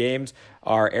Pac-12 road games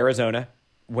are Arizona,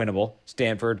 winnable.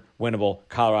 Stanford, winnable.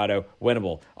 Colorado,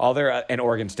 winnable. And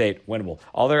Oregon State, winnable.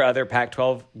 All their other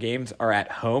Pac-12 games are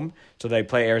at home. So they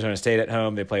play Arizona State at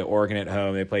home. They play Oregon at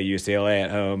home. They play UCLA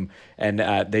at home. And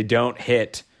they don't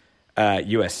hit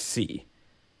USC.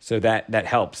 So that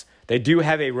helps. They do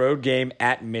have a road game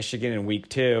at Michigan in week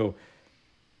 2.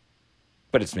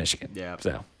 But it's Michigan. Yeah.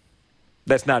 So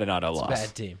that's not an auto loss.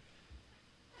 Bad team.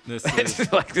 This is,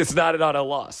 It's not an auto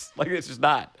loss. It's just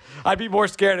not. I'd be more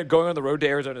scared of going on the road to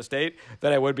Arizona State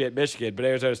than I would be at Michigan, but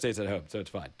Arizona State's at home, so it's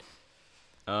fine.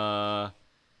 So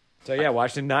yeah,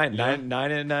 Washington 9 and 3,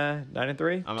 10 and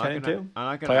 2. I'm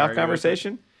not gonna playoff argue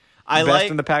conversation. I Best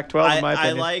like in the Pac-12 in my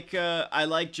opinion. I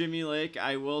like Jimmy Lake.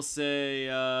 I will say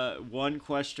one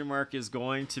question mark is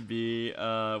going to be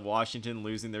Washington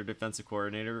losing their defensive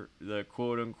coordinator, the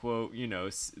quote unquote,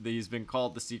 he's been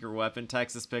called the secret weapon.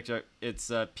 Texas picked up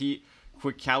it's Pete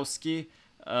Kwiatkowski,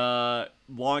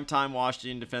 longtime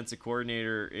Washington defensive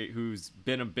coordinator who's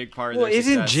been a big part of their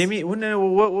isn't success. Jimmy?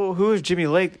 Who is Jimmy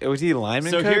Lake? Was he a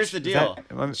lineman So coach? here's the deal.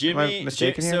 Am I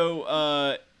mistaken here?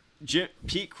 So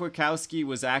Pete Kwiatkowski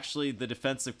was actually the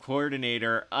defensive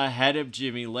coordinator ahead of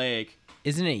Jimmy Lake.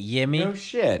 Isn't it Yimmy? No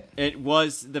shit. It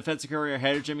was the defensive coordinator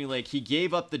ahead of Jimmy Lake. He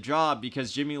gave up the job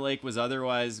because Jimmy Lake was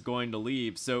otherwise going to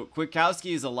leave. So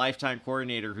Kwiatkowski is a lifetime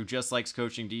coordinator who just likes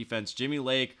coaching defense. Jimmy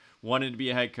Lake wanted to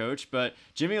be a head coach, but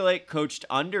Jimmy Lake coached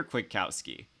under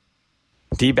Kwiatkowski.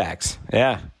 D-backs.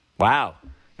 Yeah. Wow.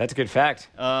 That's a good fact.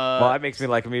 Well, that makes me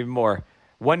like him even more.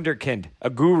 Wonderkind,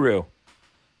 a guru.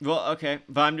 Well, okay,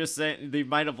 but I'm just saying they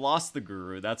might have lost the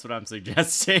guru. That's what I'm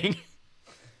suggesting.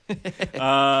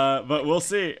 But we'll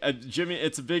see. Jimmy,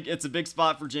 it's a big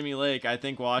spot for Jimmy Lake. I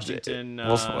think Washington.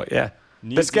 Yeah.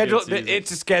 The schedule.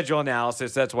 It's a schedule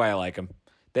analysis. That's why I like them.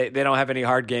 They don't have any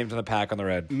hard games in the Pac on the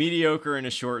road. Mediocre in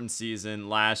a shortened season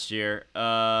last year.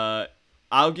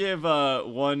 I'll give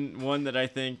one that I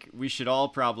think we should all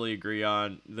probably agree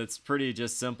on. That's pretty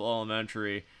just simple,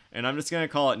 elementary. And I'm just going to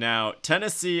call it now.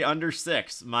 Tennessee under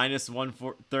 6, minus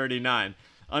 139.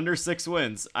 Under 6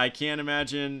 wins. I can't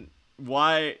imagine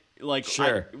why.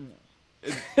 Sure.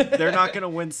 They're not going to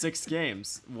win 6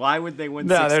 games. Why would they win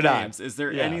 6 they're games? not. Is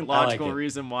there Yeah, any I logical like it.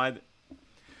 reason why?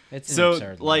 It's an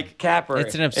absurd line. Capper.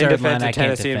 It's an in absurd defense line. of I can't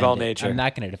Tennessee defend involved it. nature. I'm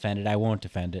not going to defend it. I won't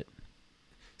defend it.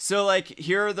 So,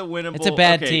 here are the winnable. It's a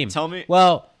bad okay, team. Tell me.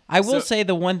 Well, I will So- say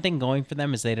the one thing going for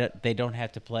them is they don't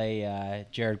have to play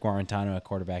Jared Guarantano at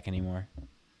quarterback anymore.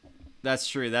 That's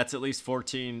true. That's at least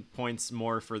 14 points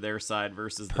more for their side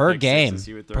versus the Per pick game. sixes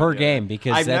he would throw Per together. game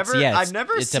because I've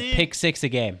never it's seen, a pick 6 a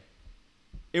game.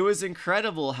 It was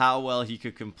incredible how well he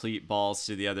could complete balls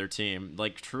to the other team.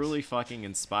 Truly fucking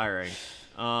inspiring.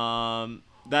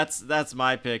 That's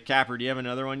my pick. Capper, do you have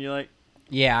another one you like?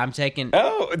 Yeah, I'm taking.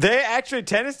 Oh,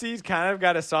 Tennessee's kind of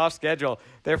got a soft schedule.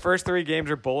 Their first 3 games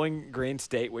are Bowling Green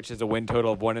State, which is a win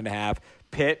total of 1.5.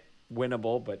 Pitt,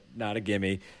 winnable, but not a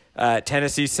gimme.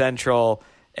 Tennessee Central,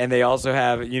 and they also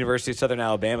have University of Southern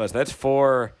Alabama. So that's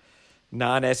 4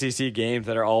 non-SEC games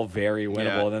that are all very winnable.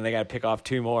 Yeah. And then they got to pick off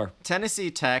 2 more.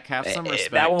 Tennessee Tech, have some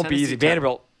respect. That won't be Tennessee easy. Tech-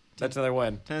 Vanderbilt, that's another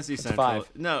win. Tennessee That's Central.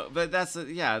 5. No, but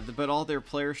but all their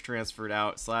players transferred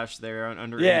out / they're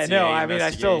under Yeah, NCAA no, I mean, I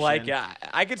still like investigation.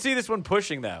 I could see this one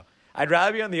pushing, though. I'd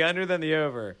rather be on the under than the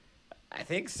over. I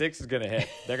think 6 is going to hit.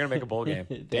 They're going to make a bowl game.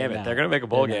 Damn it. not. They're going to make a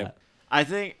bowl They're game. not.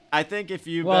 I think if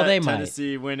you Well, they bet might.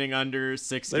 Tennessee winning under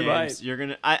 6 They games, might. you're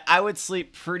gonna. I would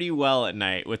sleep pretty well at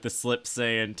night with the slip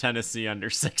saying Tennessee under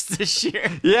 6 this year.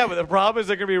 Yeah, but the problem is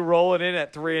they're going to be rolling in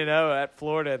at 3-0 at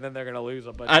Florida, and then they're going to lose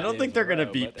a bunch I of don't games think they're in a gonna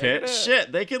row, beat but they're Pitt. gonna-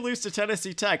 Shit, they could lose to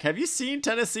Tennessee Tech. Have you seen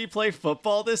Tennessee play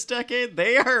football this decade?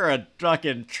 They are a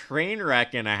fucking train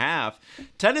wreck and a half.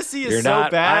 Tennessee is You're so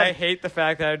not. bad. I hate the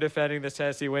fact that I'm defending this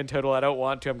Tennessee win total. I don't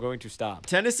want to. I'm going to stop.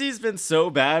 Tennessee's been so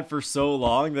bad for so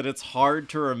long that it's hard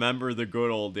to remember the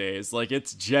good old days.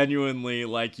 It's genuinely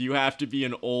you have to be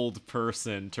an old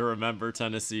person to remember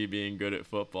Tennessee being good at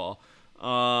football. You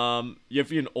have to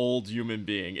be an old human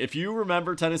being. If you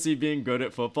remember Tennessee being good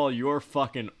at football, you're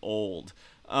fucking old.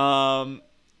 Yeah,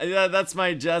 that's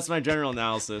my general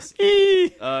analysis.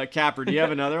 Capper, do you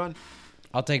have another one?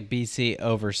 I'll take BC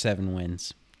over 7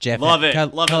 wins. Jeff, Love it.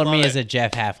 Color Love it, love me it. as a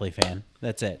Jeff Halfley fan.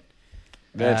 That's it.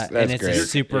 That's and it's great. a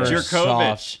super Djokovic.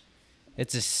 soft.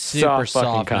 It's a super Soft fucking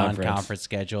soft conference. non-conference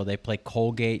schedule. They play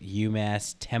Colgate,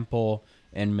 UMass, Temple,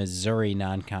 and Missouri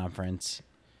non-conference.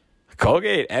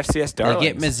 Colgate, FCS darlings. They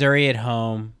get Missouri at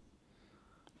home.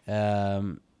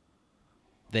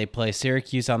 They play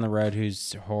Syracuse on the road,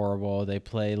 who's horrible. They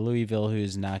play Louisville,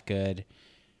 who's not good.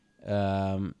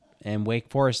 And Wake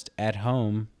Forest at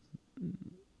home.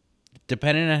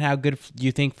 Depending on how good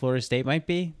you think Florida State might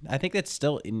be, I think that's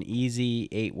still an easy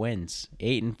 8 wins.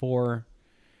 8-4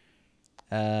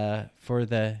 for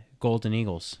the Golden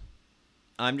Eagles.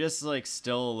 I'm just like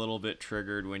still a little bit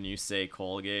triggered when you say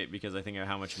Colgate because I think of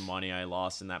how much money I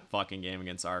lost in that fucking game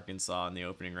against Arkansas in the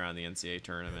opening round of the NCAA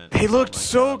tournament. They looked Oh my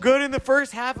so God. good in the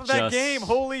first half of that Just game.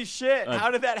 Holy shit.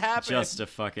 How did that happen? Just a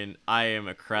fucking. I am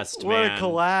a crest What a man.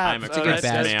 collapse. I'm a It's a crest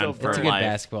good man still for It's a burn. good life.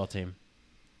 basketball team.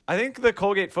 I think the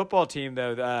Colgate football team,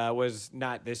 though, was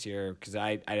not this year because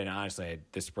I didn't honestly,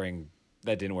 this spring,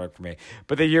 that didn't work for me.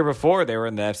 But the year before, they were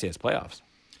in the FCS playoffs.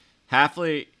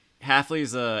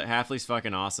 Halfley's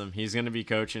fucking awesome. He's going to be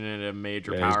coaching at a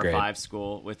major Yeah, he's Power great. 5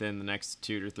 school within the next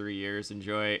 2 to 3 years.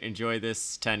 Enjoy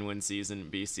this 10-win season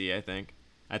at BC, I think.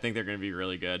 I think they're going to be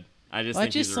really good. I just Well,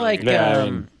 think he's just a really like good coach. Yeah, I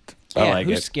mean, I like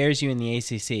who it. scares you in the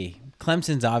ACC?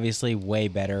 Clemson's obviously way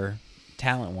better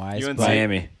talent-wise, UNC. but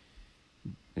Miami.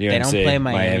 they don't UNC, play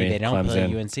Miami. They don't Clemson.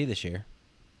 play UNC this year.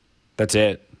 That's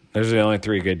it. Those are the only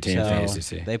 3 good teams in the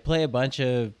So ACC. they play a bunch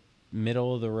of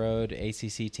middle-of-the-road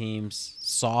ACC teams,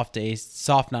 soft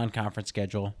non-conference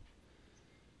schedule.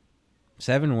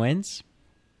 7 wins?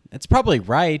 That's probably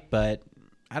right, but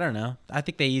I don't know. I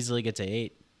think they easily get to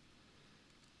 8.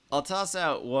 I'll toss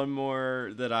out one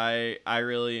more that I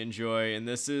really enjoy, and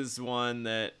this is one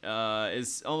that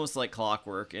is almost like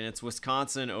clockwork, and it's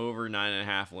Wisconsin over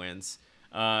 9.5 wins.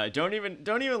 Don't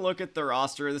even look at the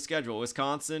roster or the schedule.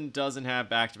 Wisconsin doesn't have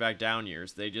back-to-back down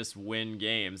years. They just win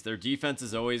games. Their defense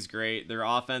is always great. Their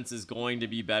offense is going to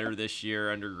be better this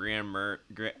year under Graham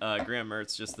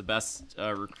Mertz, just the best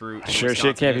recruit. in Sure, Wisconsin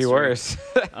shit can't be history.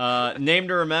 worse. Name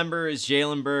to remember is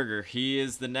Jalen Berger. He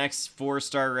is the next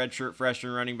 4-star redshirt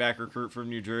freshman running back recruit from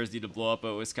New Jersey to blow up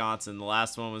at Wisconsin. The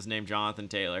last one was named Jonathan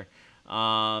Taylor.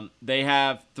 They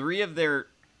have 3 of their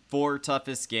 4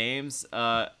 toughest games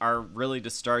are really to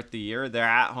start the year. They're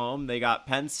at home. They got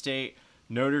Penn State,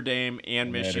 Notre Dame, and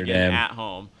Michigan Dame. at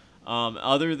home.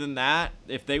 Other than that,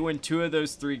 if they win 2 of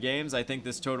those 3 games, I think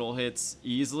this total hits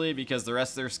easily because the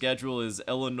rest of their schedule is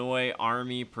Illinois,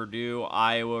 Army, Purdue,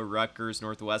 Iowa, Rutgers,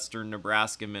 Northwestern,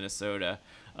 Nebraska, Minnesota.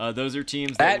 Those are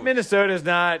teams that At Minnesota's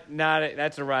not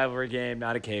that's a rivalry game,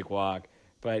 not a cakewalk.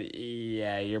 But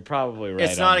yeah, you're probably right.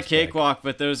 It's not on a this pick. cakewalk,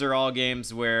 but those are all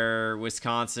games where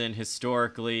Wisconsin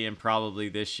historically and probably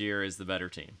this year is the better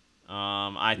team.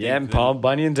 I think Yeah, and Paul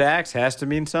Bunyan's axe has to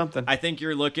mean something. I think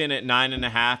you're looking at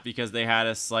 9.5 because they had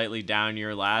a slightly down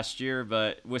year last year,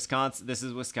 but Wisconsin. This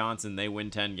is Wisconsin. They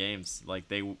win 10 games. Like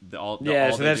all so they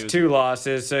that's do is- 2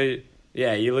 losses. So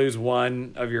yeah, you lose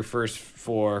one of your first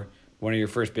 4, one of your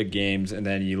first big games, and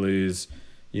then you lose,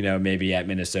 maybe at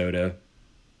Minnesota.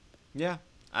 Yeah,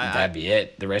 That'd be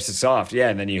it. The rest is soft. Yeah,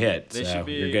 and then you hit. They So should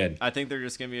be. you're good. I think they're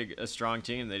just gonna be a strong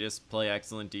team. They just play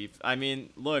excellent defense. I mean,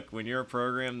 look, when you're a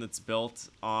program that's built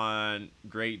on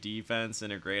great defense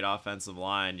and a great offensive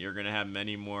line, you're gonna have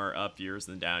many more up years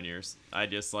than down years. I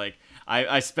just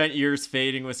I spent years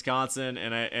fading Wisconsin,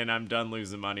 and I'm done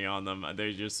losing money on them.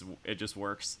 It just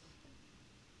works.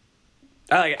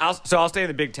 I like it. I'll stay in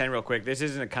the Big Ten real quick. This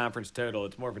isn't a conference total.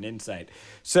 It's more of an insight.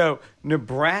 So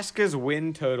Nebraska's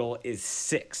win total is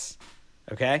 6.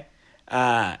 Okay?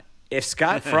 If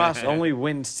Scott Frost only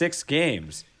wins 6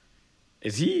 games,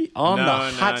 is he on the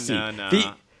hot seat?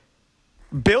 No.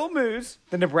 Bill Moose,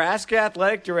 the Nebraska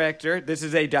athletic director, this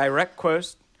is a direct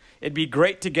quote. It'd be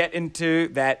great to get into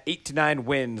that 8 to 9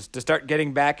 wins to start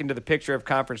getting back into the picture of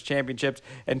conference championships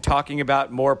and talking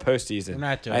about more postseason. We're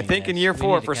not doing I think in this. year We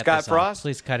 4 need to for cut Scott this off. Frost,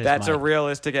 Please cut his that's a mic.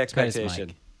 realistic Cut his expectation.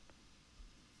 mic.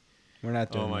 We're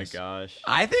not doing Oh my this. gosh.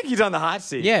 I think he's on the hot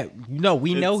seat. Yeah, no,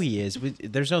 we know he is.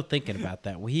 There's no thinking about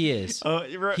that. He is.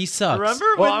 He sucks. Remember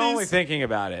Well, when I'm only these thinking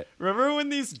about it. Remember when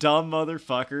these dumb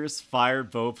motherfuckers fired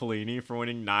Bo Pelini for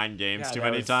winning 9 games Yeah, too that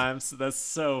many was- times? That's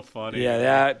so funny.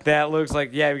 Yeah, that looks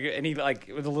like and he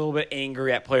was a little bit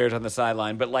angry at players on the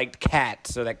sideline, but liked Cat,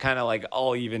 so that kind of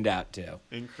all evened out too.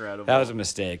 Incredible. That was a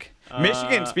mistake.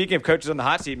 Michigan, speaking of coaches on the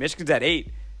hot seat, Michigan's at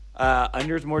 8.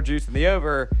 Under's more juice than the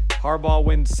over. Harbaugh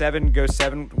wins 7, goes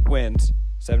 7 wins,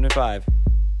 7-5.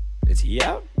 Is he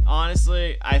out?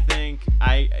 Honestly, I think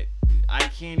I I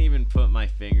can't even put my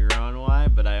finger on why,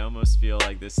 but I almost feel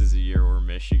like this is a year where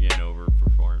Michigan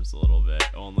overperforms a little bit,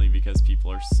 only because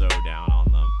people are so down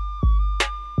on them.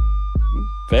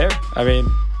 Fair. I mean,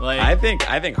 Like- I think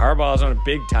Harbaugh's on a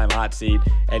big time hot seat,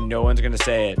 and no one's gonna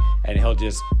say it, and he'll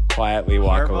just quietly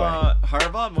walk away.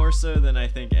 Harbaugh, more so than I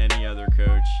think any other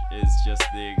coach, is just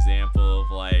the example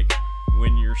of like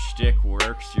when your shtick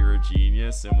works, you're a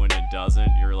genius, and when it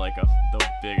doesn't, you're like the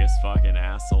biggest fucking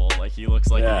asshole. Like he looks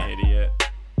like Yeah. an idiot.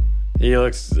 He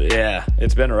looks. Yeah,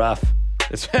 it's been rough.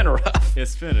 It's been rough.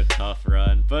 It's been a tough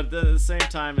run, but at the same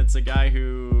time, it's a guy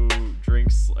who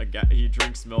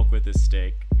drinks milk with his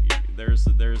steak. There's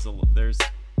a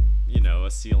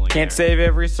ceiling. Can't there. save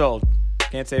every soul.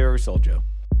 Can't save every soul, Joe.